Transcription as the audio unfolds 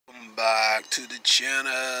back to the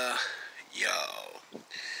channel. Yo,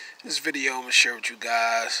 this video I'm going to share with you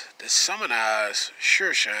guys the Simoniz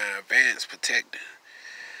sureshine advanced protectant.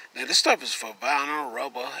 Now this stuff is for vinyl,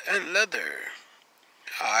 rubber, and leather.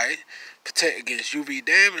 Alright, protect against UV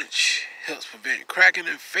damage, helps prevent cracking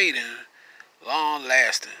and fading, long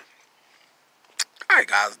lasting. Alright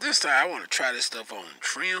guys, this time I want to try this stuff on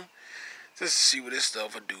trim, just to see what this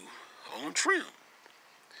stuff will do on trim.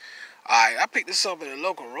 Alright, I picked this up at a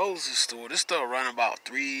local Roses store. This stuff running about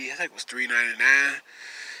I think it was $3.99.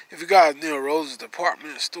 If you guys near Roses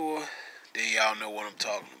department store, then y'all know what I'm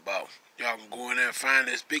talking about. Y'all can go in there and find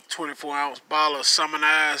this big 24-ounce bottle of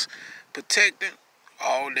Simoniz protectant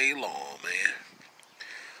all day long, man.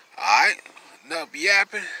 Alright, enough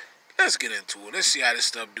yapping. Let's get into it. Let's see how this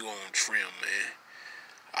stuff do on trim, man.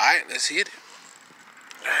 Alright, let's hit it.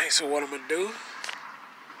 Alright, so what I'm going to do,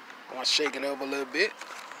 I'm going to shake it up a little bit.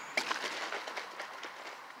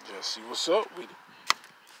 Just see what's up with it.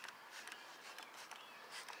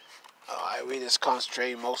 Alright, we just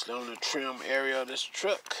concentrate mostly on the trim area of this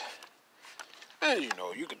truck. And you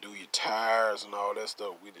know, you can do your tires and all that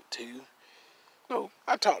stuff with it too. No,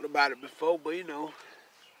 I talked about it before, but you know,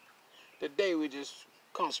 today we just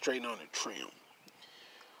concentrating on the trim.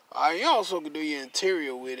 You also can do your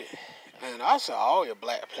interior with it. And also all your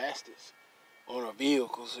black plastics on a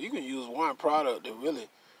vehicle. So you can use one product to really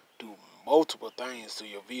do multiple things to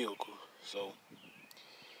your vehicle. So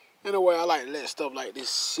anyway, I like to let stuff like this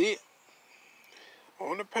sit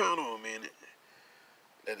on the panel a minute.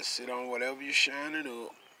 Let it sit on whatever you're shining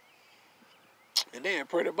up, and then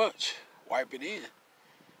pretty much wipe it in.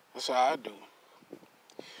 That's how I do.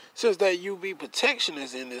 Since that UV protection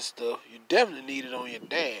is in this stuff, you definitely need it on your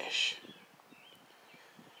dash.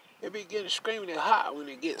 It be getting screaming hot when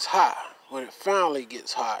it gets hot. When it finally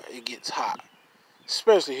gets hot, it gets hot.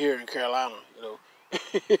 Especially here in Carolina, you know.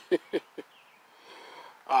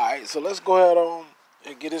 Alright, so let's go ahead on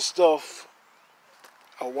and get this stuff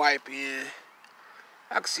a wipe in.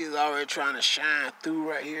 I can see it's already trying to shine through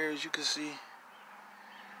right here, as you can see.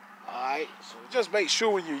 Alright, so just make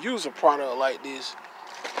sure when you use a product like this,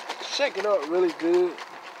 shake it up really good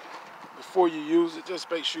before you use it. Just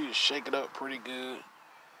make sure you shake it up pretty good.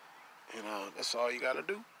 And that's all you got to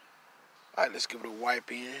do. Alright, let's give it a wipe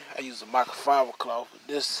in. I use a microfiber cloth with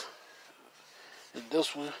this and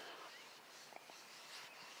this one.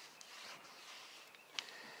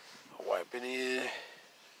 I'll wipe it in.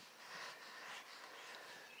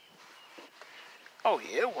 Oh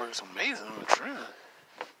yeah, it works amazing on the trim.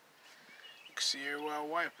 You can see everywhere I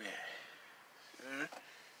wipe it. Yeah.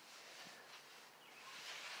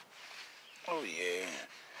 Oh yeah,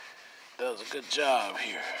 does a good job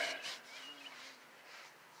here.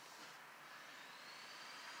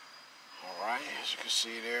 Alright, as you can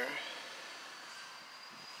see there.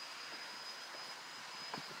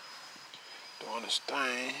 Doing this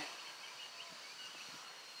thing.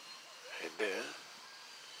 Right there.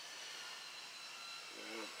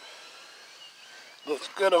 Looks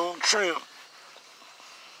good on trim.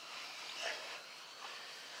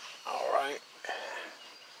 Alright.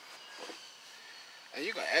 And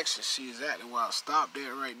you can actually see exactly where I stopped at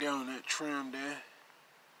right there on that trim there.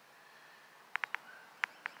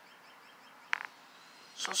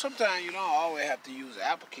 So sometimes you don't always have to use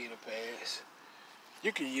applicator pads.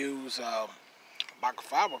 You can use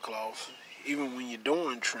microfiber cloths even when you're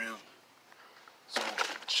doing trim. So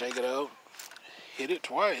shake it up, hit it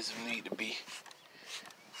twice if need to be.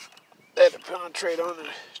 Let it penetrate on the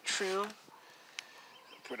trim.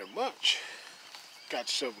 Pretty much got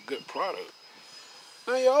yourself a good product.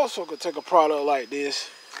 Now you also could take a product like this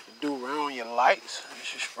and do around your lights. You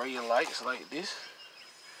should spray your lights like this.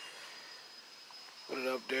 Put it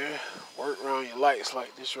up there, work around your lights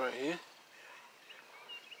like this right here.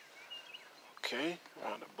 Okay,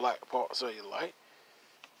 around the black parts of your light.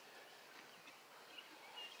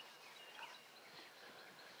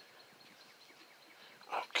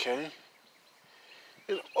 Okay.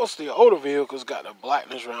 And most of the older vehicles got the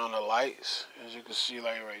blackness around the lights, as you can see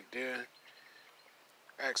like right there.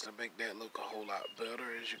 Actually make that look a whole lot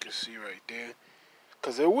better, as you can see right there.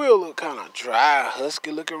 Because it will look kind of dry,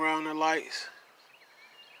 husky looking around the lights.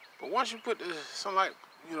 But once you put this, some like,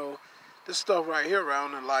 you know, this stuff right here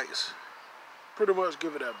around the lights, pretty much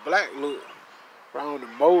give it that black look around the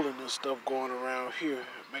molding and stuff going around here.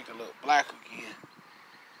 Make it look black again.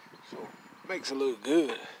 So it makes it look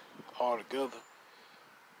good all together.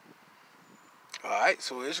 Alright,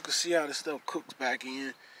 so as you can see how this stuff cooks back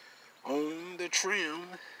in on the trim.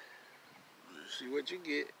 See what you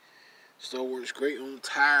get. Still works great on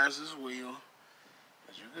tires as well.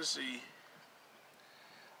 As you can see.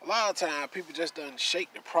 A lot of times people just don't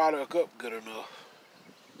shake the product up good enough.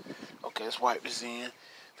 Okay, let's wipe this in.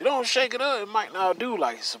 If you don't shake it up, it might not do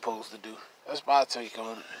like it's supposed to do. That's my take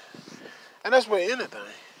on it. And that's with anything.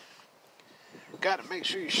 You got to make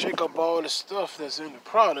sure you shake up all the stuff that's in the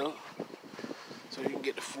product so you can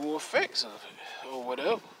get the full effects of it or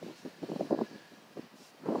whatever.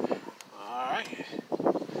 Alright.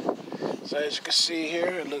 So as you can see here,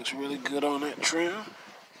 it looks really good on that trim.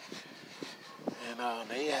 And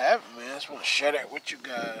there you have it, man. I just want to share that with you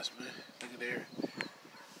guys, man. Look at there.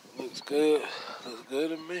 Looks good. Looks good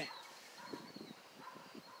to me.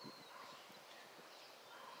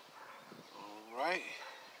 Alright.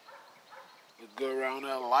 Look good around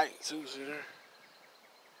that light too, see there?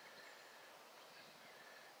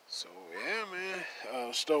 So yeah,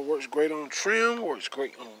 man. Stuff works great on trim, works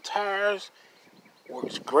great on tires,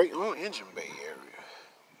 works great on engine bay area.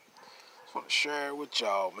 Just want to share it with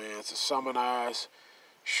y'all, man. It's a Simoniz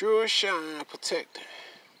sureshine protectant,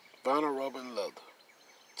 vinyl rubber and leather.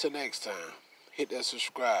 Till next time, hit that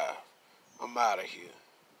subscribe. I'm out of here.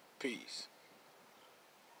 Peace.